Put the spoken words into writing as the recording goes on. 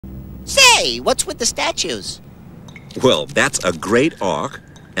Hey, what's with the statues? Well, that's a great auk,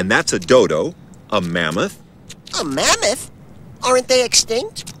 and that's a dodo, a mammoth. A mammoth? Aren't they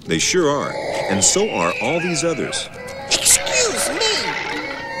extinct? They sure are, and so are all these others. Excuse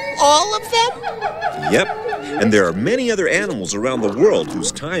me! All of them? Yep, and there are many other animals around the world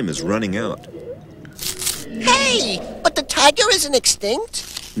whose time is running out. Hey, but the tiger isn't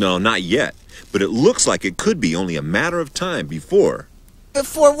extinct? No, not yet, but it looks like it could be only a matter of time before.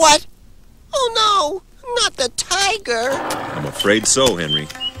 Before what? Oh no, not the tiger. I'm afraid so, Henry.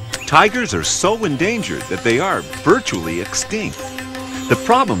 Tigers are so endangered that they are virtually extinct. The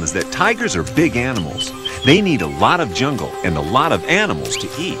problem is that tigers are big animals. They need a lot of jungle and a lot of animals to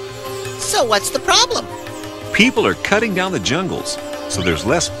eat. So what's the problem? People are cutting down the jungles, so there's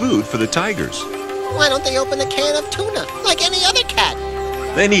less food for the tigers. Why don't they open a can of tuna like any other cat?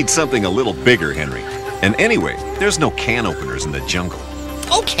 They need something a little bigger, Henry. And anyway, there's no can openers in the jungle.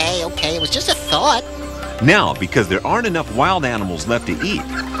 Okay, it was just a thought. Now, because there aren't enough wild animals left to eat,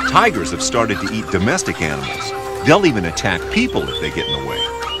 tigers have started to eat domestic animals. They'll even attack people if they get in the way.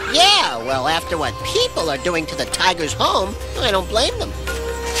 Yeah, well, after what people are doing to the tiger's home, I don't blame them.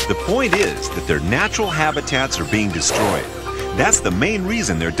 The point is that their natural habitats are being destroyed. That's the main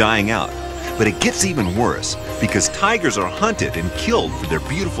reason they're dying out. But it gets even worse because tigers are hunted and killed for their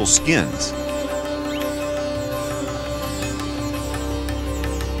beautiful skins.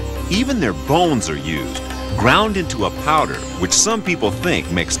 Even their bones are used, ground into a powder, which some people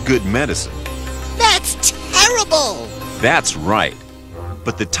think makes good medicine. That's terrible! That's right.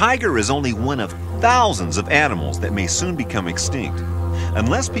 But the tiger is only one of thousands of animals that may soon become extinct.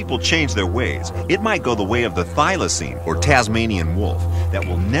 Unless people change their ways, it might go the way of the thylacine, or Tasmanian wolf, that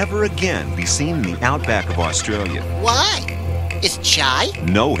will never again be seen in the outback of Australia. Why? Is it shy?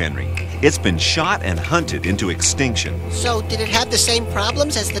 No, Henry. It's been shot and hunted into extinction. So did it have the same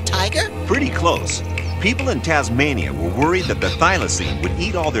problems as the tiger? Pretty close. People in Tasmania were worried that the thylacine would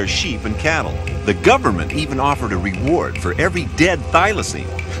eat all their sheep and cattle. The government even offered a reward for every dead thylacine,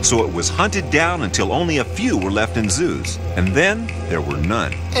 so it was hunted down until only a few were left in zoos. And then there were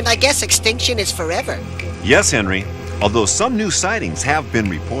none. And I guess extinction is forever. Yes, Henry, although some new sightings have been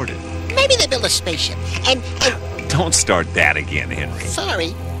reported. Maybe they built a spaceship and Don't start that again, Henry.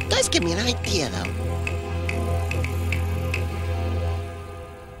 Sorry, does give me an idea though.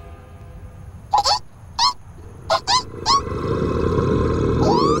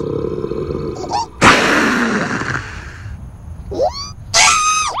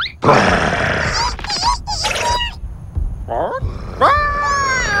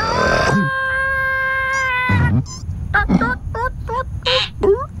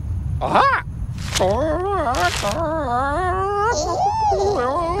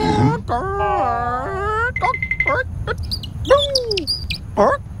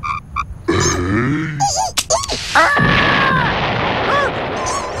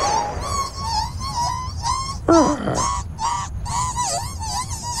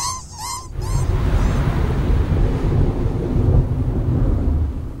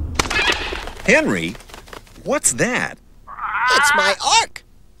 Henry, what's that? It's my ark.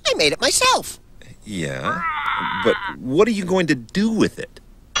 I made it myself. Yeah, but what are you going to do with it?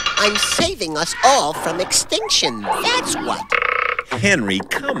 I'm saving us all from extinction, that's what. Henry,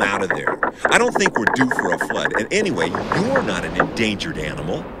 come out of there. I don't think we're due for a flood. And anyway, you're not an endangered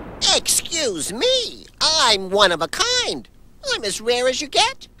animal. Excuse me. I'm one of a kind. I'm as rare as you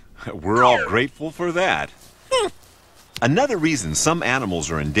get. We're all grateful for that. Another reason some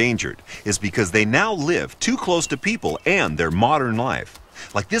animals are endangered is because they now live too close to people and their modern life.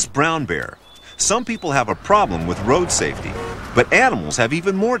 Like this brown bear. Some people have a problem with road safety, but animals have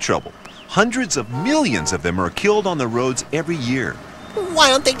even more trouble. Hundreds of millions of them are killed on the roads every year. Why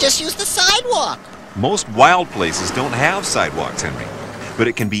don't they just use the sidewalk? Most wild places don't have sidewalks, Henry, but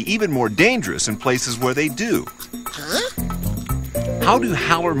it can be even more dangerous in places where they do. Huh? How do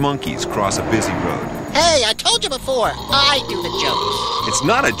howler monkeys cross a busy road? Hey, I told you before, I do the jokes. It's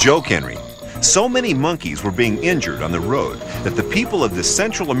not a joke, Henry. So many monkeys were being injured on the road that the people of this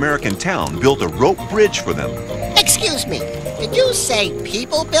Central American town built a rope bridge for them. Excuse me, did you say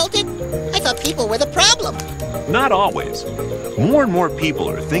people built it? I thought people were the problem. Not always. More and more people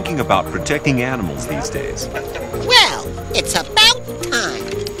are thinking about protecting animals these days. Well, it's about time.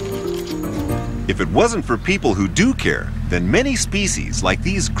 If it wasn't for people who do care, then many species like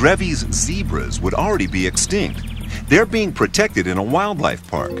these Grevy's zebras would already be extinct. They're being protected in a wildlife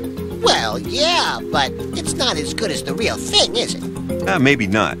park. Well, yeah, but it's not as good as the real thing, is it? Maybe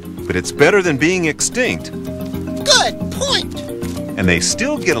not, but it's better than being extinct. Good point. And they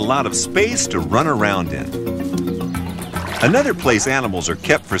still get a lot of space to run around in. Another place animals are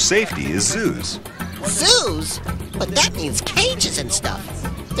kept for safety is zoos. Zoos? But that means cages and stuff.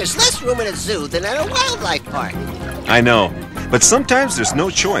 There's less room in a zoo than at a wildlife park. I know, but sometimes there's no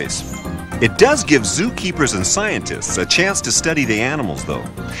choice. It does give zookeepers and scientists a chance to study the animals, though,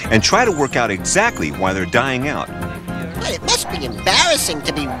 and try to work out exactly why they're dying out. But it must be embarrassing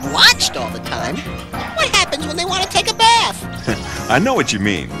to be watched all the time. What happens when they want to take a bath? I know what you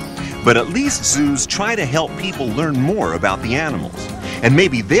mean, but at least zoos try to help people learn more about the animals, and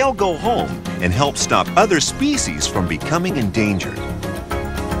maybe they'll go home and help stop other species from becoming endangered.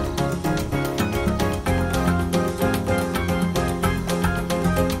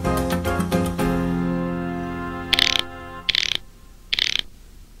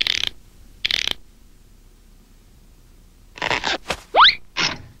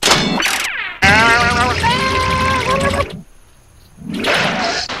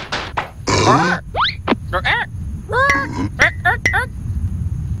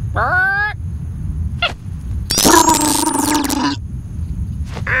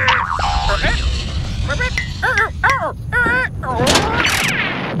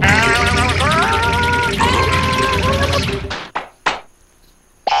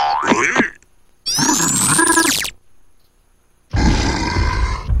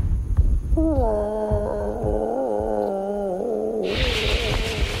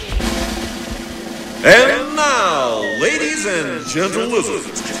 And now, ladies and gentle lizards,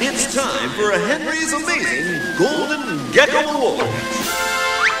 it's time for Henry's Amazing Golden Gecko Award.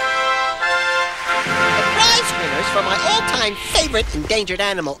 The prize winners for my all-time favorite endangered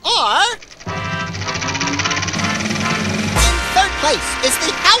animal are... In third place is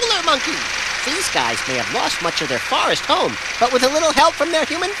the howler monkey. These guys may have lost much of their forest home, but with a little help from their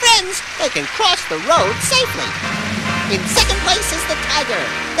human friends, they can cross the road safely. In second place is the tiger.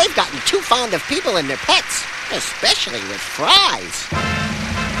 They've gotten too fond of people and their pets, especially with fries.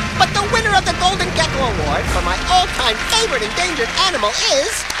 But the winner of the Golden Gecko Award for my all-time favorite endangered animal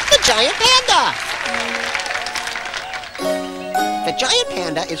is the giant panda. The giant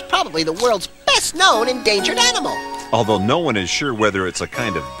panda is probably the world's best-known endangered animal. Although no one is sure whether it's a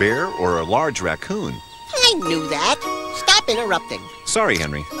kind of bear or a large raccoon. I knew that. Stop interrupting. Sorry,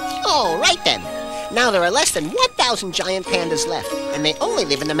 Henry. Oh, right then. Now there are less than 1,000 giant pandas left, and they only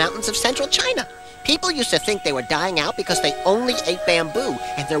live in the mountains of central China. People used to think they were dying out because they only ate bamboo,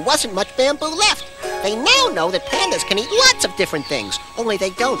 and there wasn't much bamboo left. They now know that pandas can eat lots of different things, only they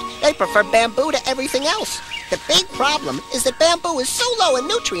don't. They prefer bamboo to everything else. The big problem is that bamboo is so low in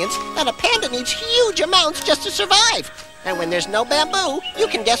nutrients that a panda needs huge amounts just to survive. And when there's no bamboo, you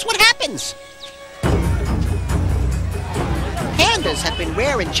can guess what happens. Pandas have been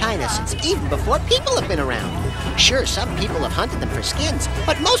rare in China since even before people have been around. Sure, some people have hunted them for skins,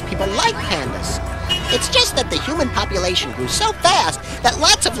 but most people like pandas. It's just that the human population grew so fast that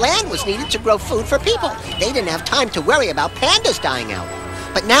lots of land was needed to grow food for people. They didn't have time to worry about pandas dying out.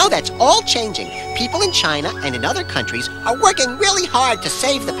 But now that's all changing. People in China and in other countries are working really hard to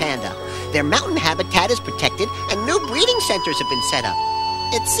save the panda. Their mountain habitat is protected and new breeding centers have been set up.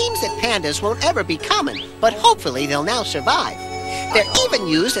 It seems that pandas won't ever be common, but hopefully they'll now survive. They're even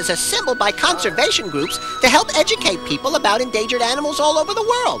used as a symbol by conservation groups to help educate people about endangered animals all over the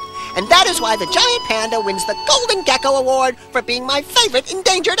world. And that is why the giant panda wins the Golden Gecko Award for being my favorite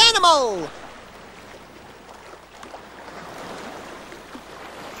endangered animal.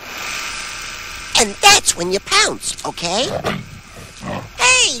 And that's when you pounce, okay?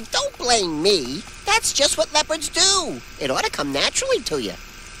 Hey, don't blame me. That's just what leopards do. It ought to come naturally to you.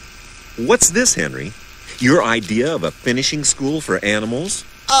 What's this, Henry? Your idea of a finishing school for animals?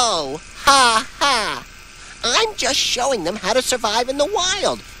 Oh, ha, ha. I'm just showing them how to survive in the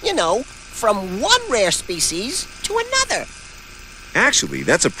wild. You know, from one rare species to another. Actually,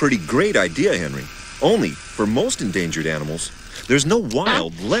 that's a pretty great idea, Henry. Only, for most endangered animals, there's no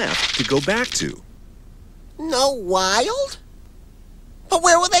wild left to go back to. No wild? But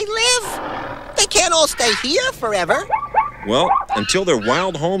where will they live? They can't all stay here forever. Well, until their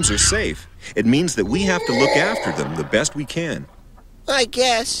wild homes are safe, it means that we have to look after them the best we can. I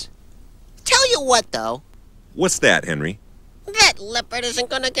guess. Tell you what, though. What's that, Henry? That leopard isn't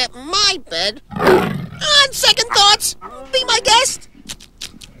gonna get my bed. On second thoughts, be my guest.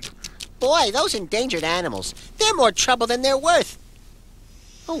 Boy, those endangered animals, they're more trouble than they're worth.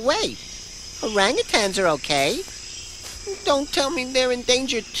 Oh, wait. Orangutans are okay. Don't tell me they're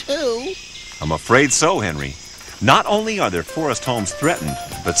endangered, too. I'm afraid so, Henry. Not only are their forest homes threatened,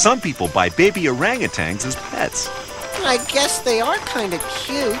 but some people buy baby orangutans as pets. I guess they are kind of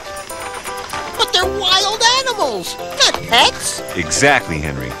cute. But they're wild animals, not pets. Exactly,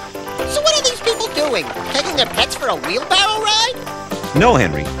 Henry. So what are these people doing? Taking their pets for a wheelbarrow ride? No,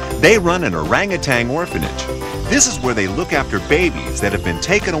 Henry. They run an orangutan orphanage. This is where they look after babies that have been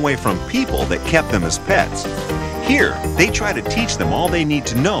taken away from people that kept them as pets. Here, they try to teach them all they need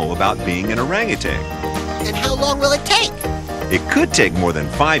to know about being an orangutan. And how long will it take? It could take more than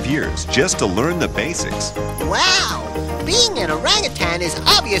 5 years just to learn the basics. Wow! Being an orangutan is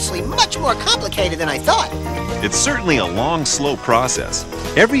obviously much more complicated than I thought. It's certainly a long, slow process.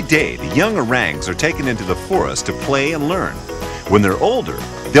 Every day, the young orangs are taken into the forest to play and learn. When they're older,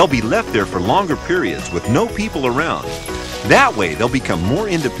 they'll be left there for longer periods with no people around. That way, they'll become more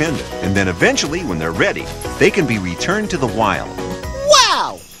independent, and then eventually, when they're ready, they can be returned to the wild.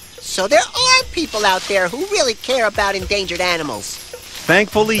 Wow! So there are people out there who really care about endangered animals.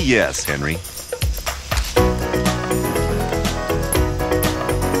 Thankfully, yes, Henry.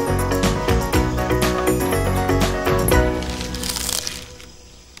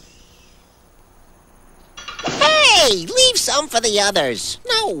 Hey, leave some for the others.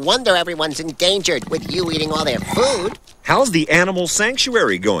 No wonder everyone's endangered with you eating all their food. How's the animal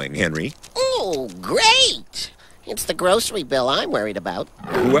sanctuary going, Henry? Oh, great! It's the grocery bill I'm worried about.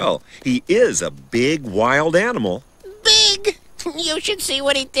 Well, he is a big wild animal. Big! You should see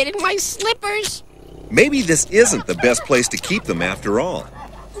what he did in my slippers. Maybe this isn't the best place to keep them after all.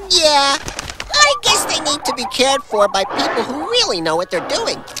 Yeah, I guess they need to be cared for by people who really know what they're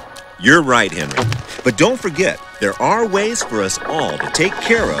doing. You're right, Henry. But don't forget, there are ways for us all to take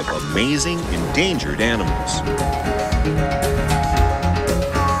care of amazing endangered animals.